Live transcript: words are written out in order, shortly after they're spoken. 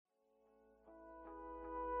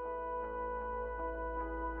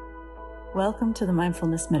Welcome to the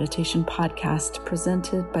Mindfulness Meditation Podcast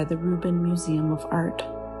presented by the Rubin Museum of Art.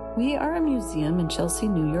 We are a museum in Chelsea,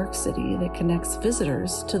 New York City that connects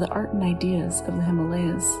visitors to the art and ideas of the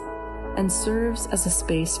Himalayas and serves as a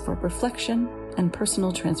space for reflection and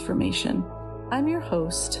personal transformation. I'm your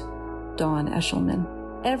host, Dawn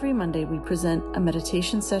Eshelman. Every Monday we present a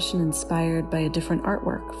meditation session inspired by a different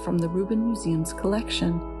artwork from the Rubin Museum's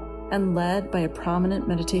collection and led by a prominent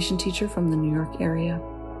meditation teacher from the New York area.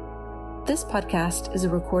 This podcast is a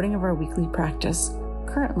recording of our weekly practice,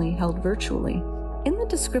 currently held virtually. In the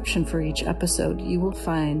description for each episode, you will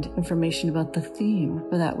find information about the theme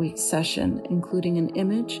for that week's session, including an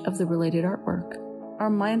image of the related artwork.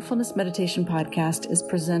 Our Mindfulness Meditation Podcast is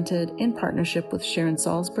presented in partnership with Sharon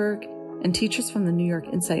Salzberg and teachers from the New York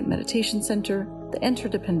Insight Meditation Center, the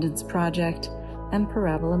Interdependence Project, and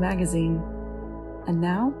Parabola Magazine. And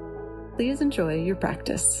now, please enjoy your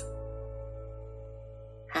practice.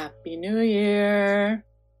 Happy New Year!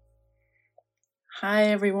 Hi,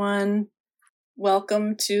 everyone.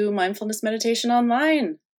 Welcome to Mindfulness Meditation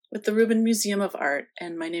Online with the Rubin Museum of Art,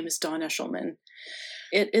 and my name is Dawn Eshelman.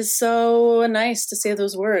 It is so nice to say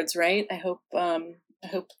those words, right? I hope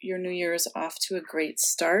your New Year is off to a great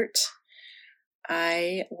start.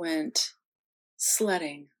 I went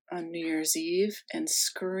sledding on New Year's Eve and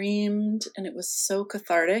screamed, and it was so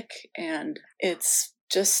cathartic, and it's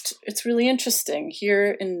really interesting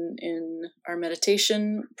here in our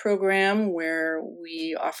meditation program where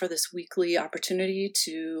we offer this weekly opportunity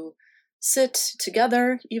to sit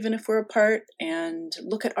together, even if we're apart, and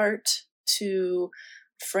look at art, to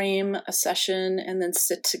frame a session and then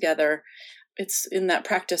sit together. It's in that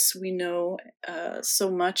practice we know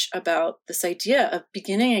so much about this idea of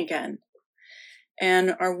beginning again.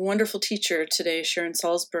 And our wonderful teacher today, Sharon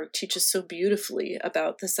Salzberg, teaches so beautifully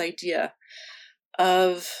about this idea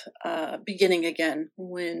of beginning again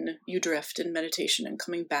when you drift in meditation and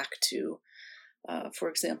coming back to, for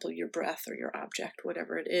example, your breath or your object,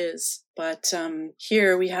 whatever it is. But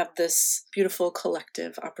here we have this beautiful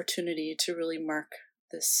collective opportunity to really mark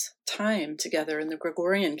this time together in the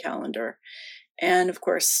Gregorian calendar. And of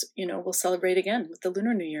course, we'll celebrate again with the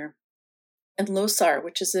Lunar New Year and Losar,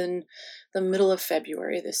 which is in the middle of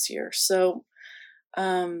February this year. So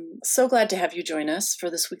glad to have you join us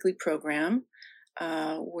for this weekly program.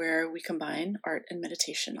 Where we combine art and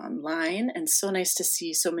meditation online, and so nice to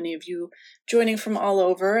see so many of you joining from all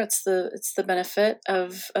over. It's the benefit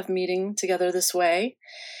of meeting together this way.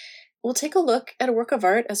 We'll take a look at a work of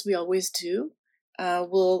art as we always do.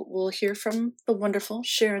 We'll hear from the wonderful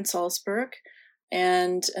Sharon Salzberg,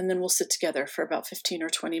 and then we'll sit together for about 15 or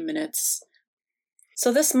 20 minutes.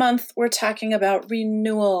 So this month we're talking about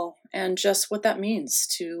renewal and just what that means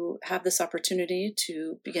to have this opportunity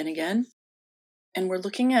to begin again. And we're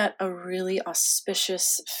looking at a really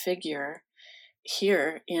auspicious figure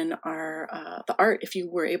here in our the art. If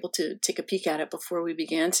you were able to take a peek at it before we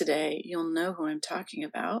began today, you'll know who I'm talking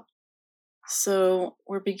about. So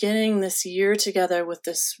we're beginning this year together with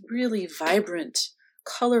this really vibrant,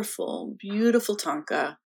 colorful, beautiful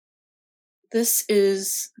tanka. This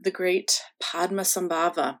is the great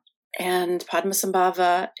Padmasambhava. And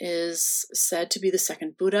Padmasambhava is said to be the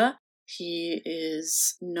second Buddha. He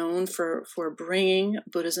is known for bringing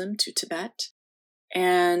Buddhism to Tibet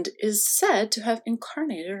and is said to have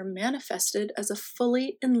incarnated or manifested as a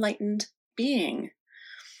fully enlightened being,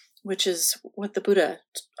 which is what the Buddha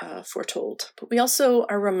foretold. But we also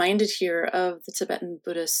are reminded here of the Tibetan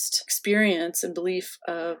Buddhist experience and belief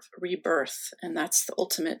of rebirth, and that's the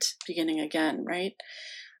ultimate beginning again, right?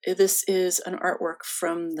 This is an artwork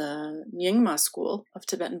from the Nyingma school of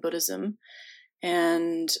Tibetan Buddhism.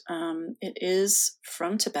 And it is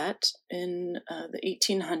from Tibet in the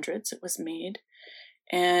 1800s. It was made.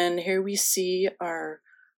 And here we see our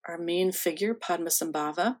main figure,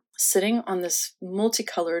 Padmasambhava, sitting on this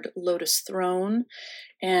multicolored lotus throne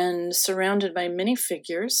and surrounded by many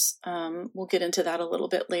figures. We'll get into that a little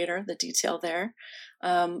bit later, the detail there.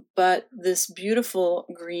 But this beautiful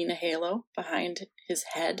green halo behind his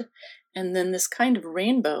head, and then this kind of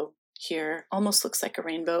rainbow here, almost looks like a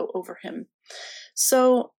rainbow over him.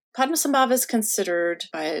 So Padmasambhava is considered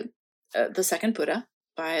by the second Buddha,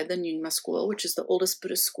 by the Nyingma school, which is the oldest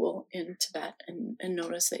Buddhist school in Tibet and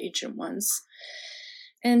known as the ancient ones.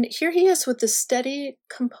 And here he is with this steady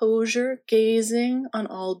composure, gazing on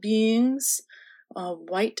all beings,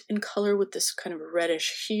 white in color with this kind of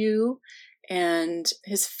reddish hue. And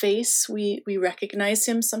his face, we recognize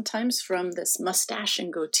him sometimes from this mustache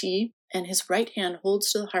and goatee. And his right hand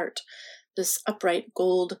holds to the heart this upright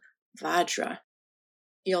gold vajra.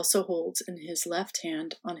 He also holds in his left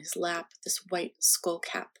hand on his lap this white skull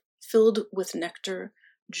cap filled with nectar,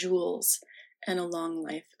 jewels, and a long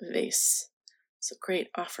life vase. So great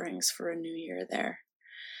offerings for a new year there.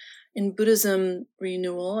 In Buddhism,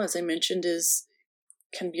 renewal, as I mentioned,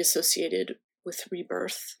 can be associated with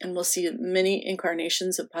rebirth, and we'll see many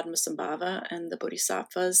incarnations of Padmasambhava and the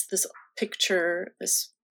Bodhisattvas. This picture,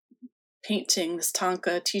 this painting, this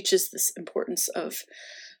tanka teaches this importance of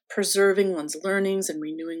preserving one's learnings and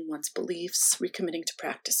renewing one's beliefs, recommitting to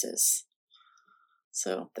practices.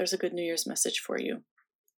 So there's a good New Year's message for you.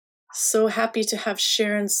 So happy to have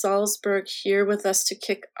Sharon Salzberg here with us to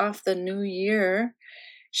kick off the new year.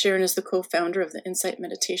 Sharon is the co-founder of the Insight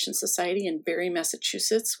Meditation Society in Barre,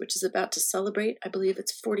 Massachusetts, which is about to celebrate, I believe,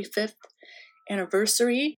 its 45th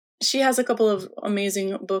anniversary. She has a couple of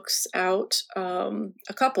amazing books out.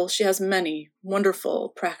 She has many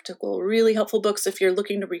wonderful, practical, really helpful books if you're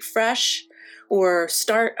looking to refresh or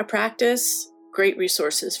start a practice. Great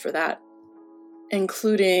resources for that,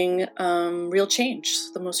 including Real Change,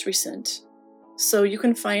 the most recent. So you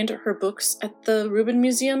can find her books at the Rubin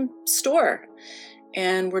Museum store.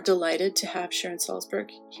 And we're delighted to have Sharon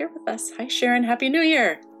Salzberg here with us. Hi, Sharon. Happy New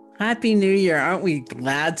Year. Happy New Year. Aren't we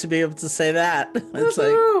glad to be able to say that? It's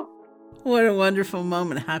Woo-hoo! Like, what a wonderful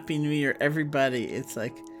moment. Happy New Year, everybody. It's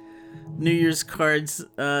like New Year's cards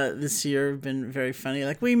this year have been very funny.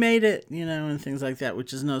 Like, we made it, and things like that,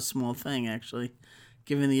 which is no small thing, actually,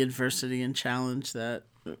 given the adversity and challenge that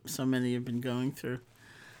so many have been going through.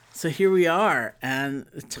 So here we are, and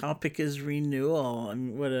the topic is renewal. I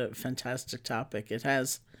mean, what a fantastic topic. It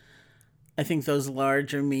has, I think, those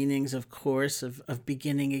larger meanings, of course, of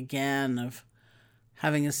beginning again, of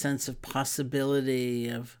having a sense of possibility,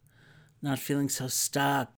 of not feeling so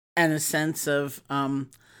stuck, and a sense of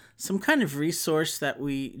some kind of resource that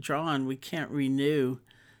we draw on. We can't renew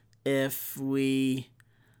if we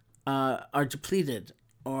are depleted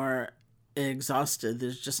or exhausted.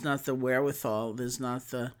 There's just not the wherewithal. There's not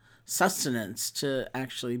the sustenance to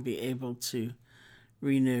actually be able to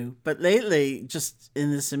renew. But lately, just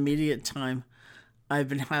in this immediate time, I've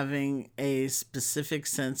been having a specific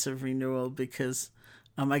sense of renewal because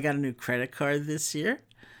I got a new credit card this year,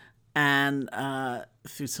 and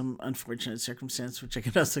through some unfortunate circumstance, which I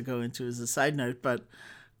could also go into as a side note, but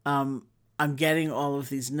I'm getting all of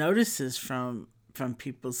these notices from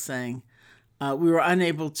people saying, we were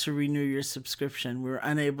unable to renew your subscription. We were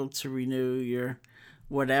unable to renew your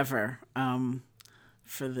whatever,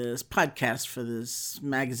 for this podcast, for this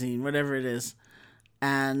magazine, whatever it is.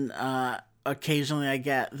 And occasionally I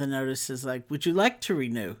get the notices like, would you like to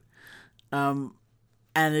renew? And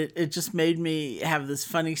it just made me have this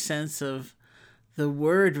funny sense of the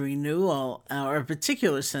word renewal, or a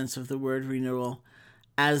particular sense of the word renewal,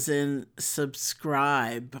 as in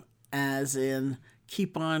subscribe, as in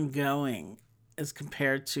keep on going, as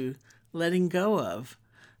compared to letting go of.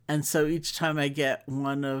 And so each time I get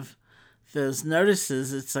one of those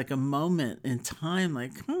notices, it's like a moment in time,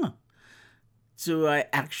 like, do I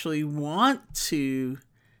actually want to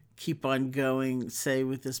keep on going, say,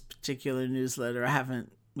 with this particular newsletter? I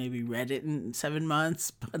haven't maybe read it in 7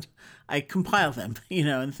 months, but I compile them,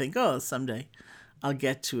 and think, someday I'll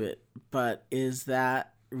get to it. But is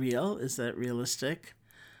that real? Is that realistic?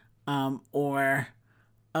 Or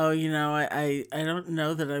I don't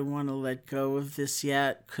know that I want to let go of this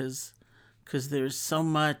yet because there's so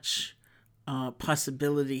much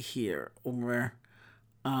possibility here, or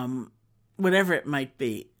whatever it might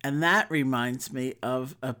be. And that reminds me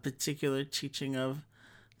of a particular teaching of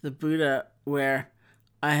the Buddha where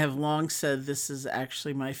I have long said this is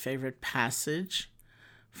actually my favorite passage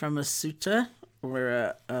from a sutta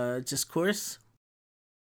or a discourse,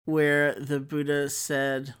 where the Buddha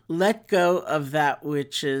said, let go of that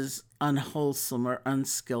which is unwholesome or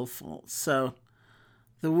unskillful. So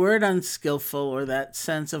the word unskillful, or that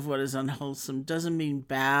sense of what is unwholesome, doesn't mean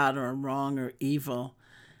bad or wrong or evil.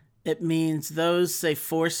 It means those, say,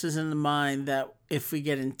 forces in the mind that if we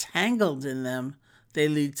get entangled in them, they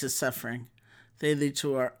lead to suffering. They lead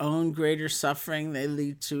to our own greater suffering. They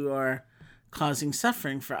lead to our causing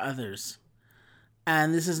suffering for others.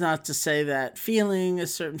 And this is not to say that feeling a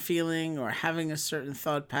certain feeling or having a certain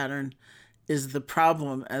thought pattern is the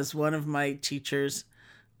problem. As one of my teachers,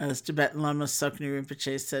 as Tibetan Lama Sokni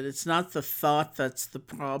Rinpoche said, it's not the thought that's the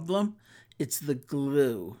problem, it's the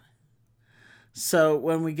glue. So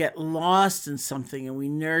when we get lost in something and we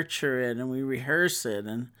nurture it and we rehearse it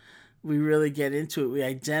and we really get into it, we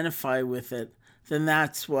identify with it, then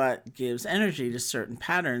that's what gives energy to certain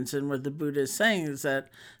patterns. And what the Buddha is saying is that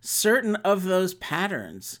certain of those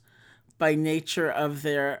patterns, by nature of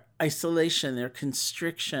their isolation, their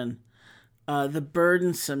constriction, the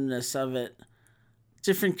burdensomeness of it,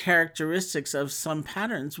 different characteristics of some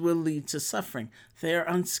patterns will lead to suffering. They are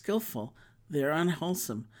unskillful, they're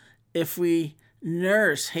unwholesome. If we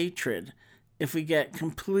nurse hatred, if we get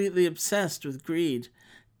completely obsessed with greed,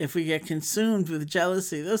 if we get consumed with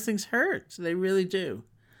jealousy, those things hurt. They really do.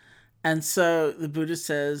 And so the Buddha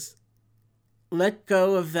says, let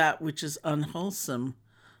go of that which is unwholesome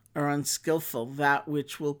or unskillful, that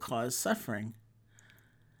which will cause suffering.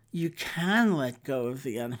 You can let go of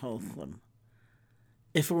the unwholesome.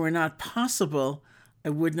 If it were not possible, I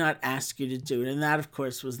would not ask you to do it. And that, of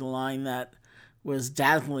course, was the line that was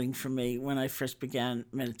dazzling for me when I first began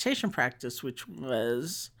meditation practice, which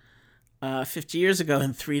was 50 years ago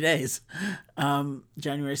in 3 days.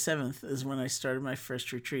 January 7th is when I started my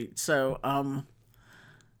first retreat. So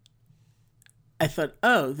I thought,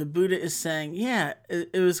 oh, the Buddha is saying, yeah,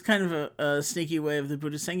 it was kind of a sneaky way of the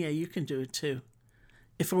Buddha saying, yeah, you can do it too.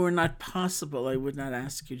 If it were not possible, I would not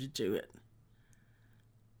ask you to do it.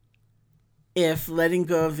 If letting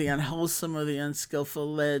go of the unwholesome or the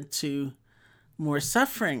unskillful led to more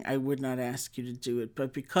suffering, I would not ask you to do it.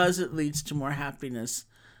 But because it leads to more happiness,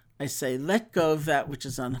 I say, let go of that which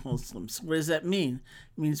is unwholesome. So what does that mean?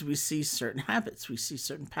 It means we see certain habits, we see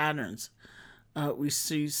certain patterns, we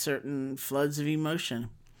see certain floods of emotion.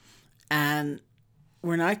 And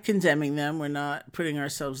we're not condemning them, we're not putting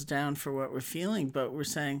ourselves down for what we're feeling, but we're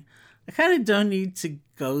saying, I kind of don't need to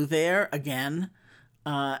go there again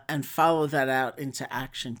and follow that out into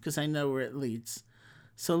action because I know where it leads.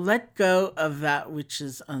 So let go of that which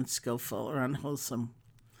is unskillful or unwholesome.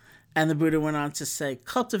 And the Buddha went on to say,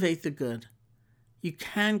 cultivate the good. You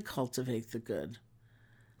can cultivate the good.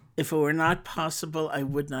 If it were not possible, I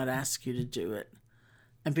would not ask you to do it.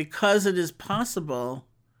 And because it is possible,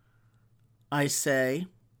 I say,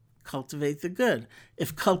 cultivate the good.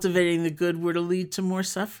 If cultivating the good were to lead to more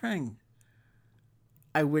suffering,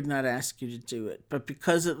 I would not ask you to do it. But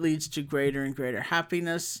because it leads to greater and greater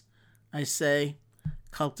happiness, I say,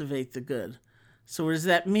 cultivate the good. So what does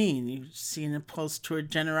that mean? You see an impulse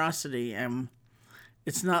toward generosity.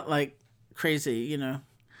 It's not like crazy,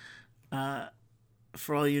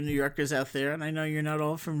 for all you New Yorkers out there, and I know you're not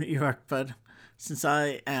all from New York, but since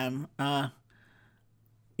I am, I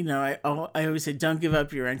always say, don't give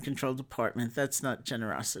up your uncontrolled apartment. That's not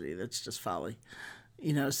generosity. That's just folly.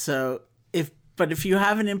 But if you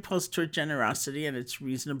have an impulse toward generosity and it's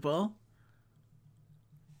reasonable,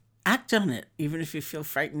 act on it, even if you feel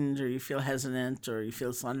frightened or you feel hesitant or you feel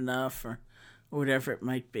it's not enough or whatever it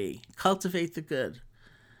might be. Cultivate the good.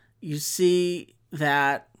 You see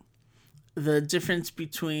that the difference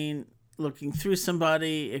between looking through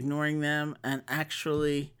somebody, ignoring them, and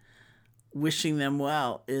actually wishing them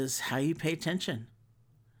well is how you pay attention.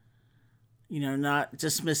 Not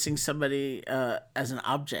dismissing somebody as an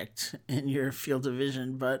object in your field of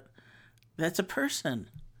vision, but that's a person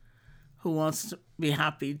who wants to be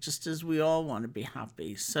happy just as we all want to be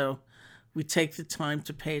happy. So we take the time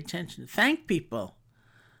to pay attention. Thank people.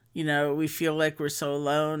 We feel like we're so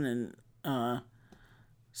alone and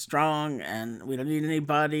strong and we don't need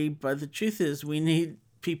anybody. But the truth is we need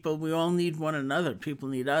people. We all need one another. People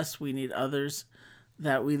need us. We need others.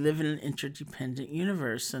 That we live in an interdependent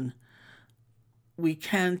universe. And we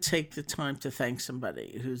can take the time to thank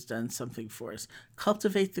somebody who's done something for us.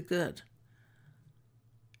 Cultivate the good.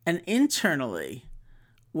 And internally,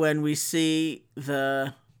 when we see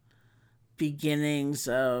the beginnings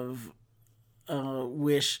of a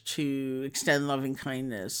wish to extend loving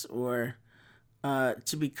kindness or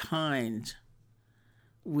to be kind,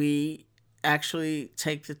 we actually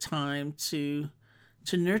take the time to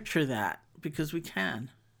nurture that because we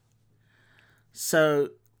can. So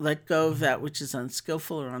let go of that which is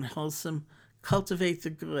unskillful or unwholesome. Cultivate the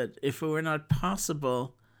good. If it were not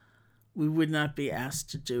possible, we would not be asked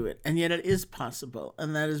to do it. And yet it is possible,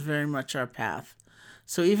 and that is very much our path.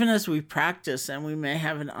 So even as we practice, and we may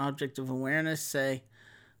have an object of awareness, say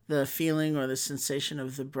the feeling or the sensation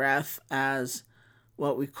of the breath as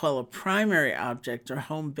what we call a primary object or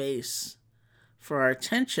home base for our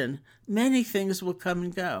attention, many things will come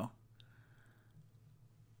and go.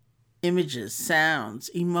 Images, sounds,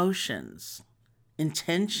 emotions,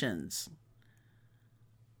 intentions,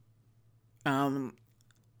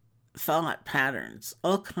 thought patterns,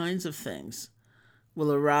 all kinds of things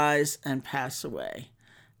will arise and pass away.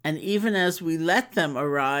 And even as we let them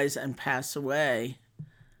arise and pass away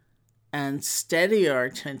and steady our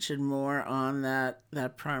attention more on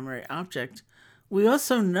that primary object, we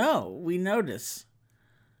also we notice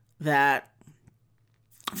that,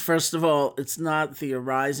 first of all, it's not the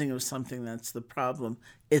arising of something that's the problem.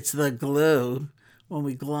 It's the glue. When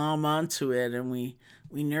we glom onto it and we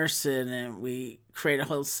nurse it and we create a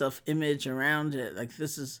whole self-image around it, like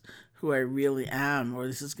this is who I really am, or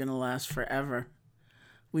this is going to last forever.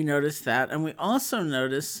 We notice that, and we also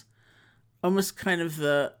notice almost kind of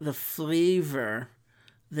the flavor,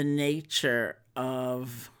 the nature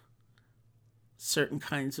of certain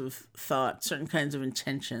kinds of thoughts, certain kinds of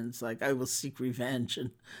intentions, like I will seek revenge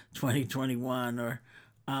in 2021, or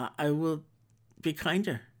I will be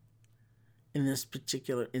kinder in this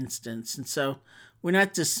particular instance. And so we're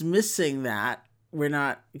not dismissing that, we're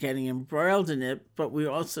not getting embroiled in it, but we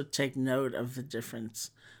also take note of the difference,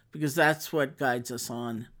 because that's what guides us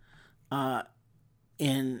on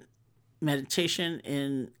in meditation,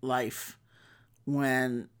 in life.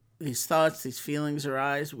 When these thoughts, these feelings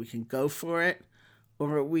arise, we can go for it,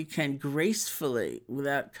 or we can gracefully,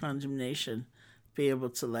 without condemnation, be able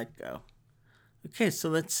to let go. Okay, so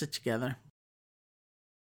let's sit together.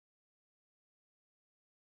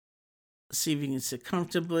 See if you can sit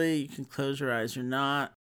comfortably. You can close your eyes or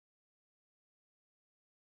not.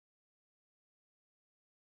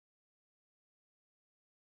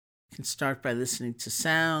 You can start by listening to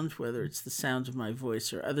sound, whether it's the sound of my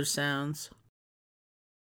voice or other sounds.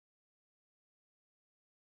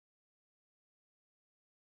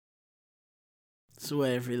 It's a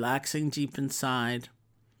way of relaxing deep inside,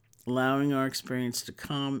 allowing our experience to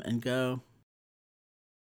come and go.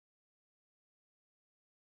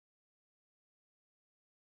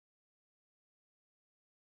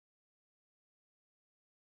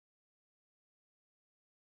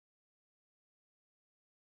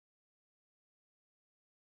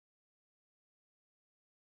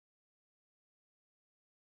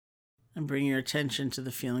 And bring your attention to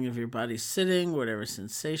the feeling of your body sitting, whatever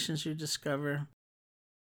sensations you discover.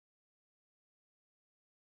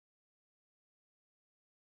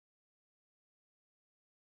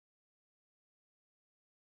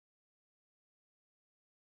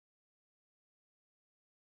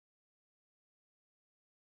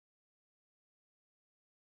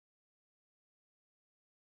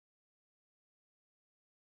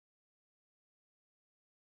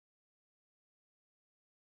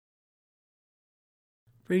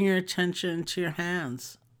 Bring your attention to your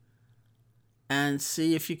hands and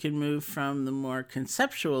see if you can move from the more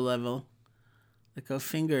conceptual level, like our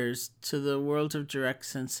fingers, to the world of direct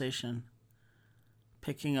sensation,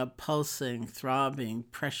 picking up pulsing, throbbing,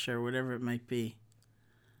 pressure, whatever it might be.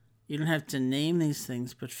 You don't have to name these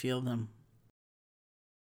things, but feel them.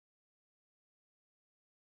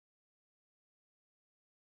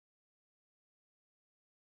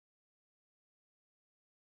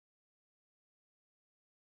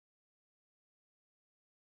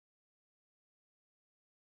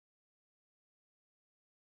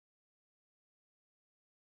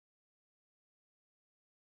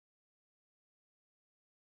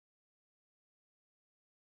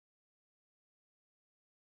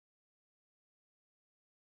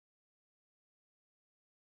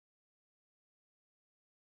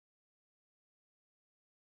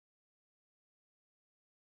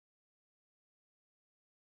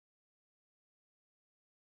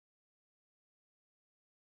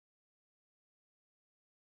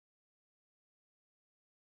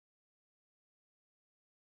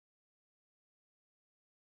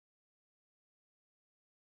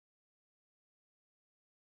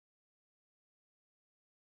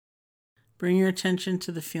 Bring your attention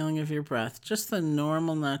to the feeling of your breath, just the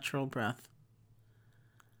normal, natural breath,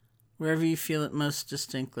 wherever you feel it most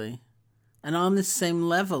distinctly, and on the same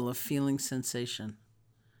level of feeling sensation.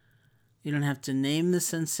 You don't have to name the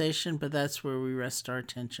sensation, but that's where we rest our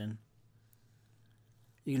attention.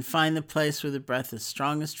 You can find the place where the breath is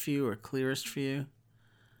strongest for you or clearest for you.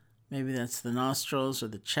 Maybe that's the nostrils or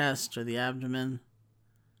the chest or the abdomen.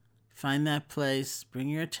 Find that place, bring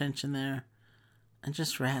your attention there, and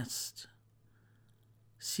just rest.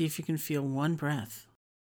 See if you can feel one breath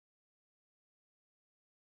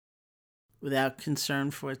without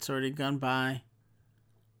concern for what's already gone by,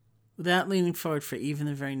 without leaning forward for even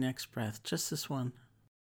the very next breath, just this one.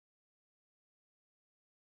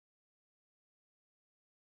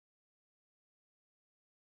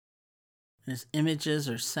 As images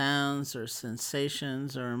or sounds or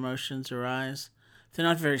sensations or emotions arise, if they're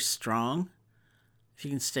not very strong, if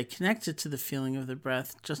you can stay connected to the feeling of the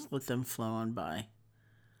breath, just let them flow on by.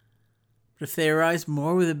 But if they arise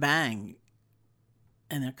more with a bang,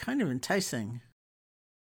 and they're kind of enticing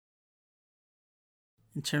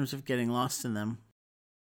in terms of getting lost in them,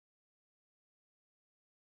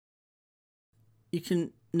 you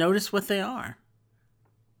can notice what they are.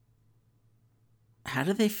 How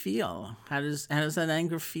do they feel? How does that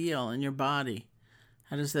anger feel in your body?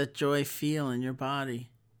 How does that joy feel in your body?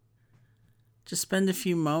 Just spend a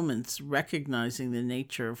few moments recognizing the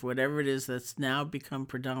nature of whatever it is that's now become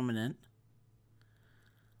predominant.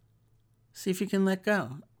 See if you can let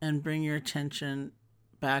go and bring your attention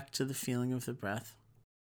back to the feeling of the breath.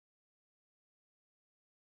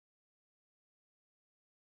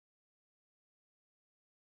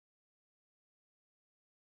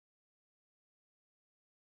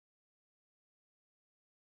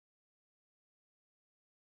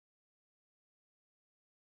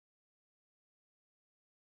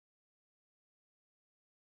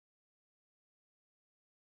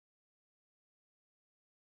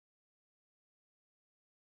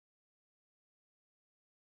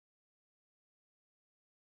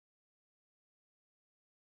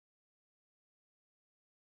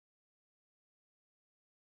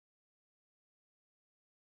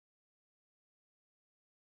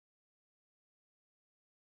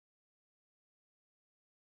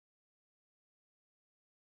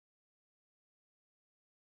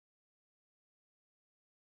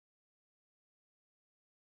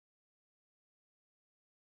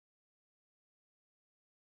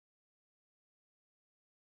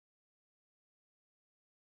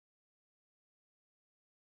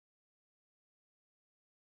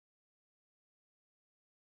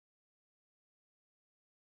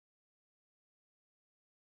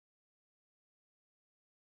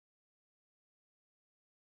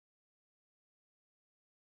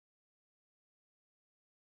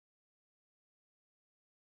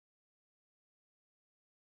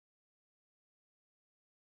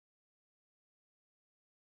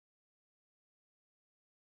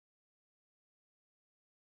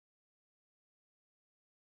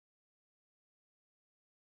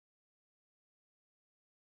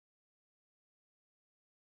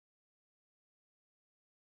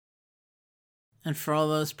 And for all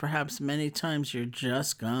those perhaps many times you're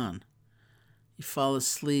just gone, you fall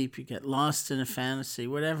asleep, you get lost in a fantasy,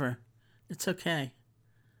 whatever, it's okay.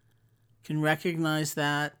 You can recognize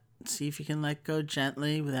that, see if you can let go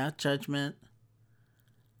gently without judgment,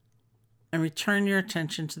 and return your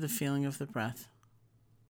attention to the feeling of the breath.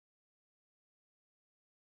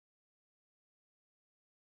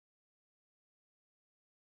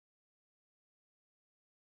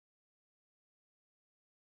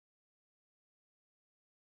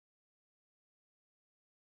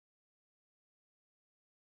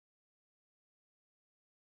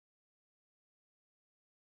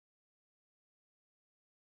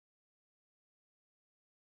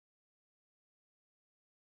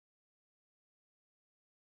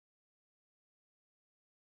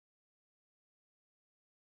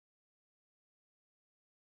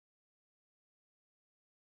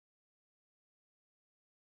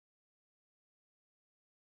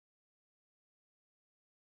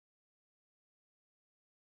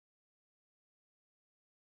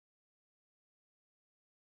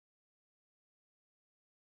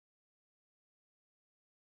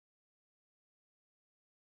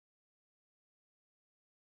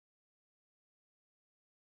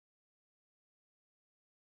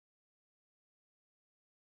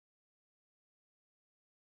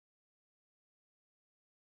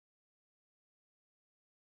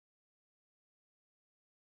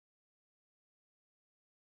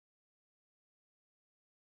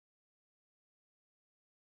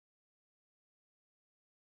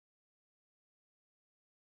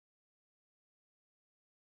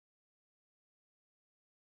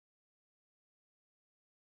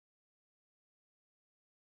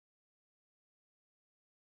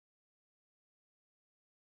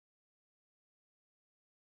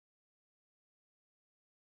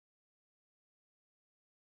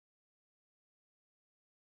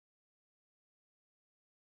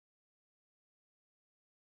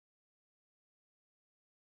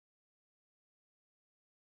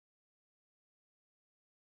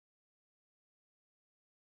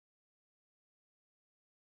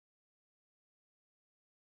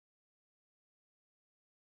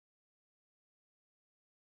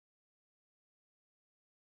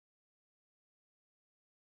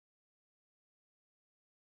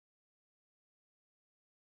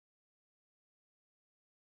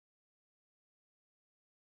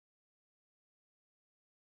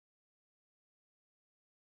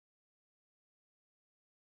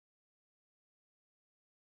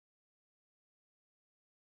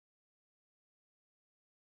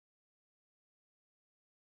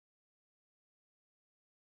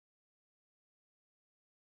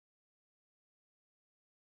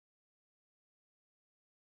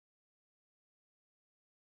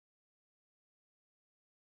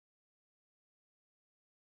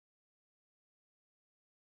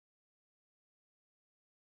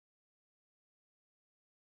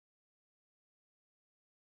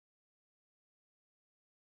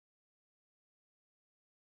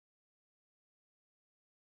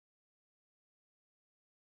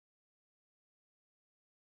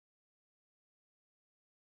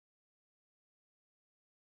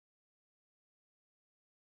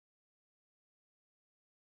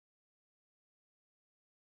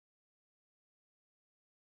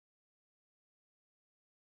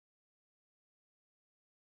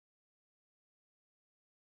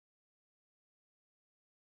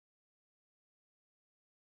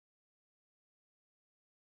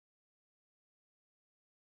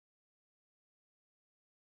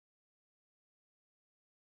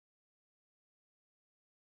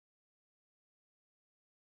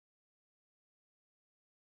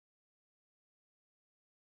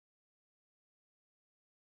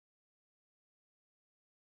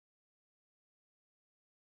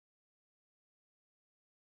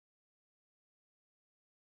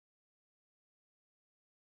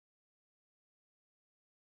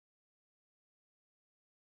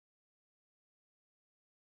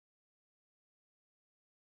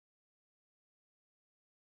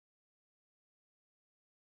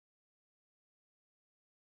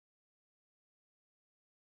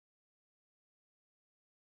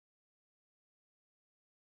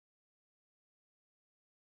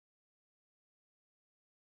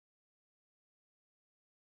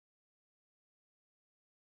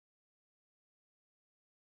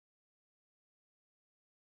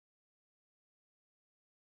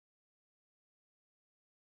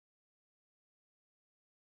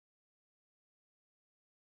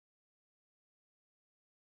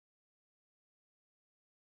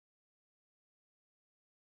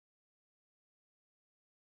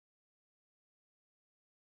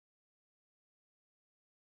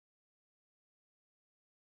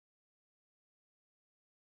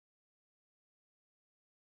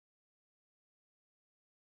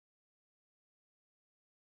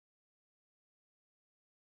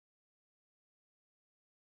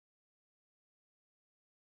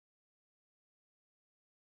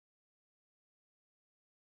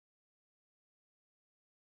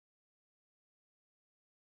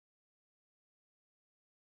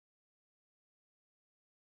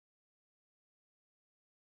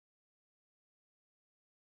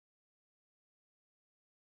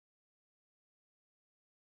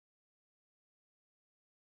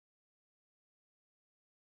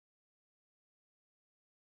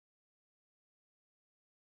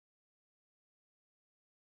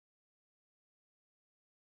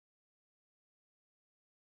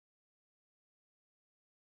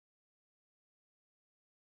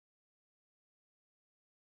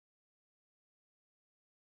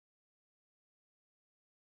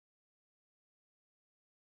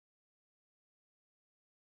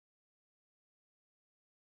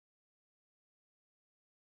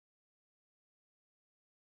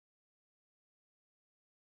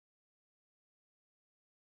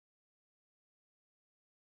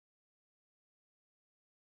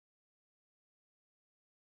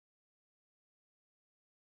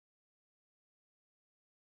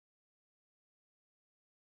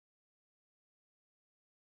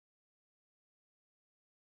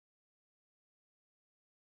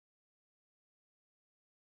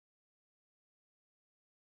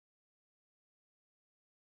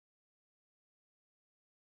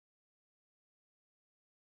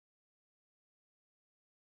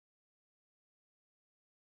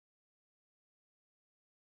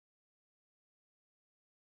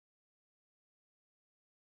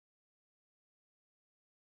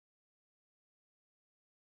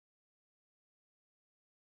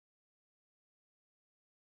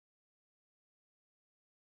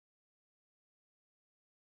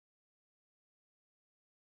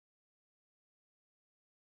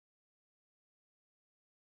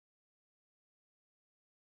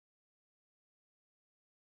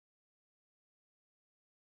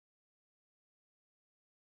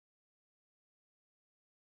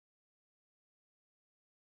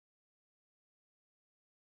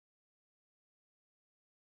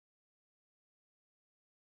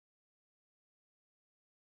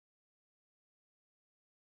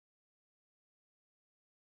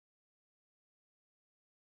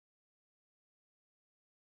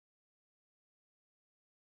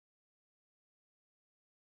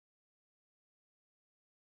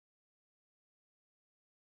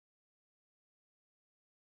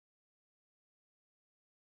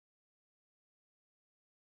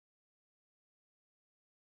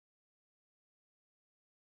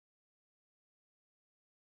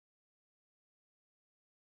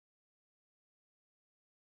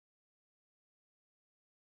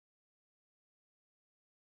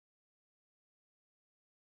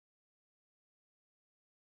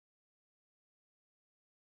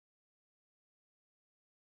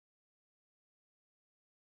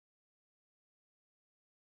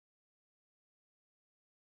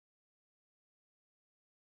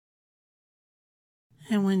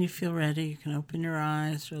 And when you feel ready, you can open your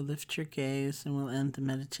eyes or lift your gaze, and we'll end the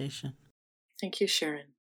meditation. Thank you, Sharon.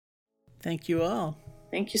 Thank you all.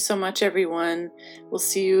 Thank you so much, everyone. We'll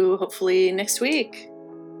see you hopefully next week.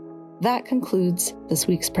 That concludes this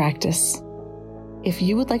week's practice. If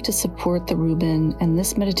you would like to support the Reuben and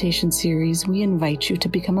this meditation series, we invite you to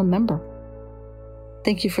become a member.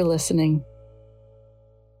 Thank you for listening.